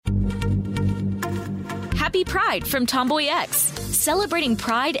Happy Pride from Tomboy X, celebrating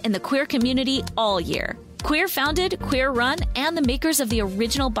pride and the queer community all year. Queer founded, queer run, and the makers of the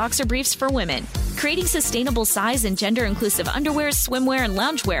original boxer briefs for women, creating sustainable size and gender inclusive underwear, swimwear, and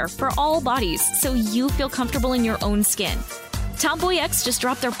loungewear for all bodies so you feel comfortable in your own skin. Tomboy X just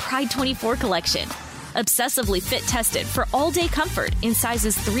dropped their Pride 24 collection, obsessively fit tested for all day comfort in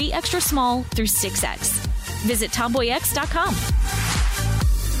sizes 3 extra small through 6X. Visit tomboyx.com.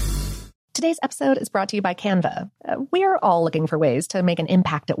 Today's episode is brought to you by Canva. We're all looking for ways to make an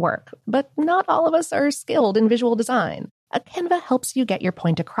impact at work, but not all of us are skilled in visual design. Canva helps you get your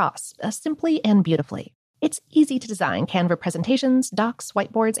point across, simply and beautifully. It's easy to design Canva presentations, docs,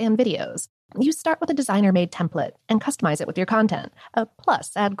 whiteboards, and videos. You start with a designer-made template and customize it with your content.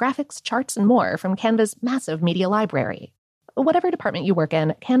 Plus, add graphics, charts, and more from Canva's massive media library. Whatever department you work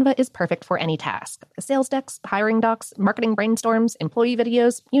in, Canva is perfect for any task. Sales decks, hiring docs, marketing brainstorms, employee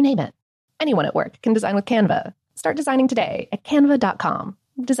videos, you name it. Anyone at work can design with Canva. Start designing today at canva.com.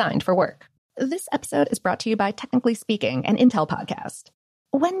 Designed for work. This episode is brought to you by Technically Speaking, an Intel podcast.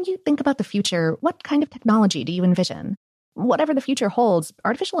 When you think about the future, what kind of technology do you envision? Whatever the future holds,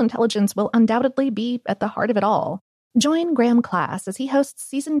 artificial intelligence will undoubtedly be at the heart of it all. Join Graham Class as he hosts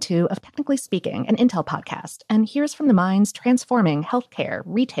Season 2 of Technically Speaking, an Intel podcast, and hears from the minds transforming healthcare,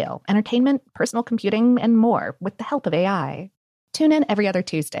 retail, entertainment, personal computing, and more with the help of AI. Tune in every other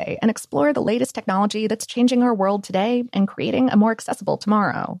Tuesday and explore the latest technology that's changing our world today and creating a more accessible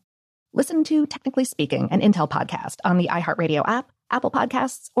tomorrow. Listen to Technically Speaking, an Intel podcast on the iHeartRadio app, Apple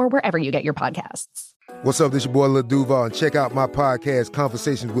Podcasts, or wherever you get your podcasts. What's up, this your boy Lil Duval, and check out my podcast,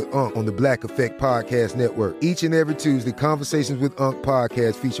 Conversations with Unc, on the Black Effect Podcast Network. Each and every Tuesday, Conversations with Unc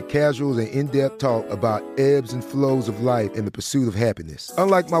podcast feature casuals and in-depth talk about ebbs and flows of life and the pursuit of happiness.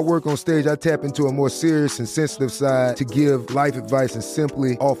 Unlike my work on stage, I tap into a more serious and sensitive side to give life advice and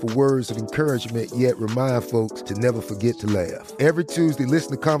simply offer words of encouragement, yet remind folks to never forget to laugh. Every Tuesday,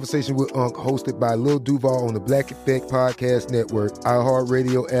 listen to Conversation with Unc, hosted by Lil Duval on the Black Effect Podcast Network,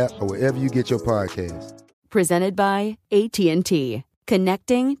 iHeartRadio app, or wherever you get your podcasts. Presented by AT&T.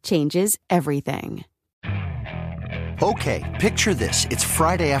 Connecting changes everything. Okay, picture this. It's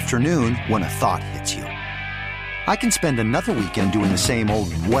Friday afternoon when a thought hits you. I can spend another weekend doing the same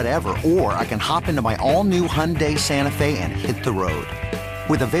old whatever, or I can hop into my all-new Hyundai Santa Fe and hit the road.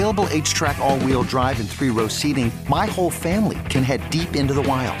 With available H-Track all-wheel drive and 3-row seating, my whole family can head deep into the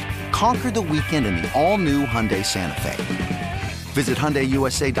wild. Conquer the weekend in the all-new Hyundai Santa Fe. Visit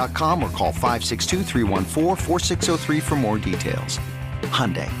HyundaiUSA.com or call 562-314-4603 for more details.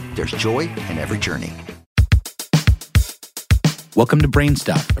 Hyundai, there's joy in every journey. Welcome to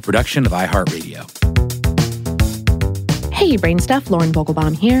Brainstuff, a production of iHeartRadio. Hey, Brainstuff, Lauren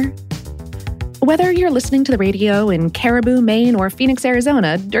Vogelbaum here. Whether you're listening to the radio in Caribou, Maine, or Phoenix,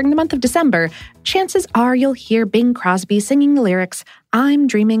 Arizona during the month of December, chances are you'll hear Bing Crosby singing the lyrics, "I'm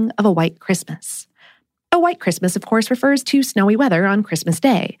Dreaming of a White Christmas." A white Christmas, of course, refers to snowy weather on Christmas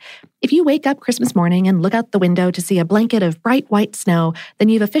Day. If you wake up Christmas morning and look out the window to see a blanket of bright white snow, then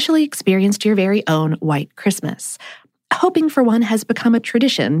you've officially experienced your very own white Christmas. Hoping for one has become a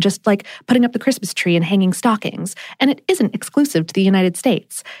tradition, just like putting up the Christmas tree and hanging stockings, and it isn't exclusive to the United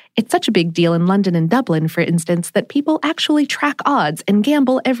States. It's such a big deal in London and Dublin, for instance, that people actually track odds and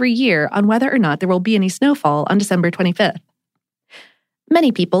gamble every year on whether or not there will be any snowfall on December 25th.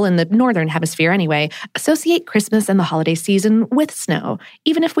 Many people in the Northern Hemisphere, anyway, associate Christmas and the holiday season with snow,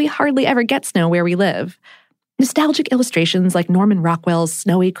 even if we hardly ever get snow where we live. Nostalgic illustrations like Norman Rockwell's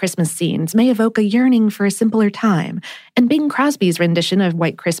snowy Christmas scenes may evoke a yearning for a simpler time, and Bing Crosby's rendition of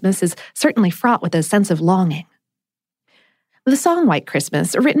White Christmas is certainly fraught with a sense of longing. The song White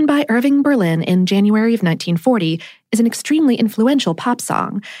Christmas, written by Irving Berlin in January of 1940, is an extremely influential pop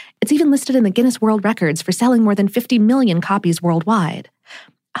song. It's even listed in the Guinness World Records for selling more than 50 million copies worldwide.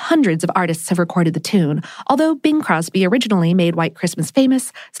 Hundreds of artists have recorded the tune, although Bing Crosby originally made White Christmas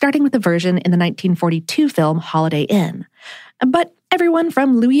famous, starting with a version in the 1942 film Holiday Inn. But everyone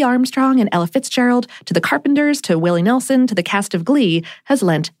from Louis Armstrong and Ella Fitzgerald to the Carpenters to Willie Nelson to the cast of Glee has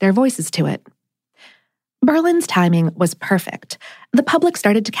lent their voices to it. Berlin's timing was perfect. The public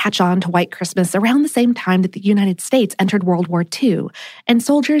started to catch on to White Christmas around the same time that the United States entered World War II, and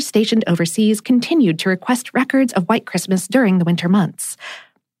soldiers stationed overseas continued to request records of White Christmas during the winter months.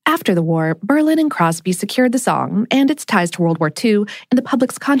 After the war, Berlin and Crosby secured the song and its ties to World War II in the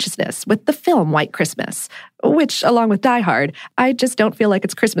public's consciousness with the film White Christmas, which, along with Die Hard, I just don't feel like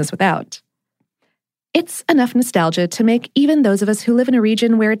it's Christmas without. It's enough nostalgia to make even those of us who live in a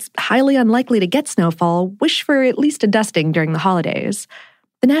region where it's highly unlikely to get snowfall wish for at least a dusting during the holidays.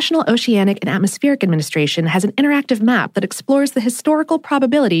 The National Oceanic and Atmospheric Administration has an interactive map that explores the historical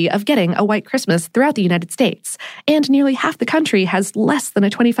probability of getting a white Christmas throughout the United States, and nearly half the country has less than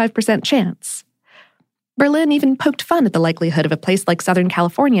a 25% chance. Berlin even poked fun at the likelihood of a place like Southern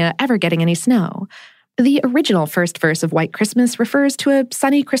California ever getting any snow. The original first verse of White Christmas refers to a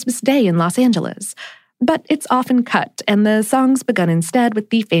sunny Christmas day in Los Angeles, but it's often cut, and the song's begun instead with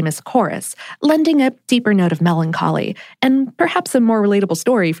the famous chorus, lending a deeper note of melancholy, and perhaps a more relatable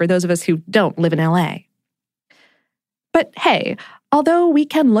story for those of us who don't live in LA. But hey, although we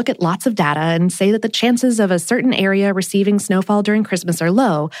can look at lots of data and say that the chances of a certain area receiving snowfall during Christmas are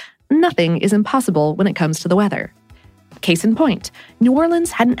low, nothing is impossible when it comes to the weather. Case in point, New Orleans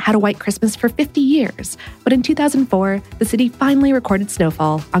hadn't had a white Christmas for 50 years, but in 2004, the city finally recorded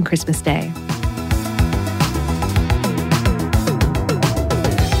snowfall on Christmas Day.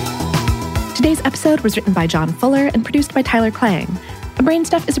 Today's episode was written by John Fuller and produced by Tyler Klang.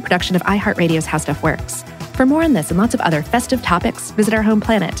 Brainstuff is a production of iHeartRadio's How Stuff Works. For more on this and lots of other festive topics, visit our home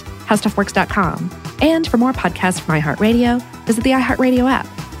planet, howstuffworks.com. And for more podcasts from iHeartRadio, visit the iHeartRadio app,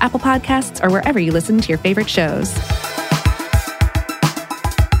 Apple Podcasts, or wherever you listen to your favorite shows.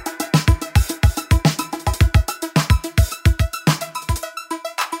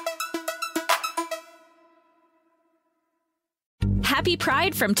 Happy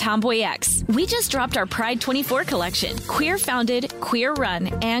Pride from Tomboy X. We just dropped our Pride 24 collection. Queer founded, queer run,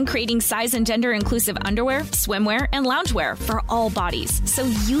 and creating size and gender inclusive underwear, swimwear, and loungewear for all bodies, so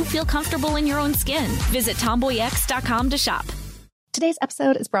you feel comfortable in your own skin. Visit tomboyx.com to shop. Today's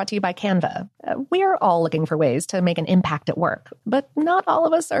episode is brought to you by Canva. We're all looking for ways to make an impact at work, but not all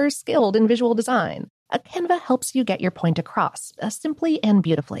of us are skilled in visual design. Canva helps you get your point across, simply and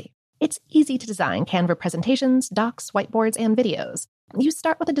beautifully. It's easy to design Canva presentations, docs, whiteboards, and videos. You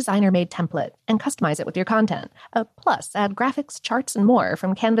start with a designer-made template and customize it with your content. Plus, add graphics, charts, and more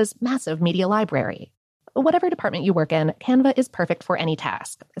from Canva's massive media library. Whatever department you work in, Canva is perfect for any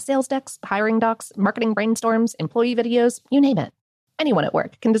task. Sales decks, hiring docs, marketing brainstorms, employee videos, you name it. Anyone at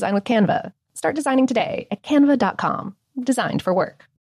work can design with Canva. Start designing today at canva.com. Designed for work.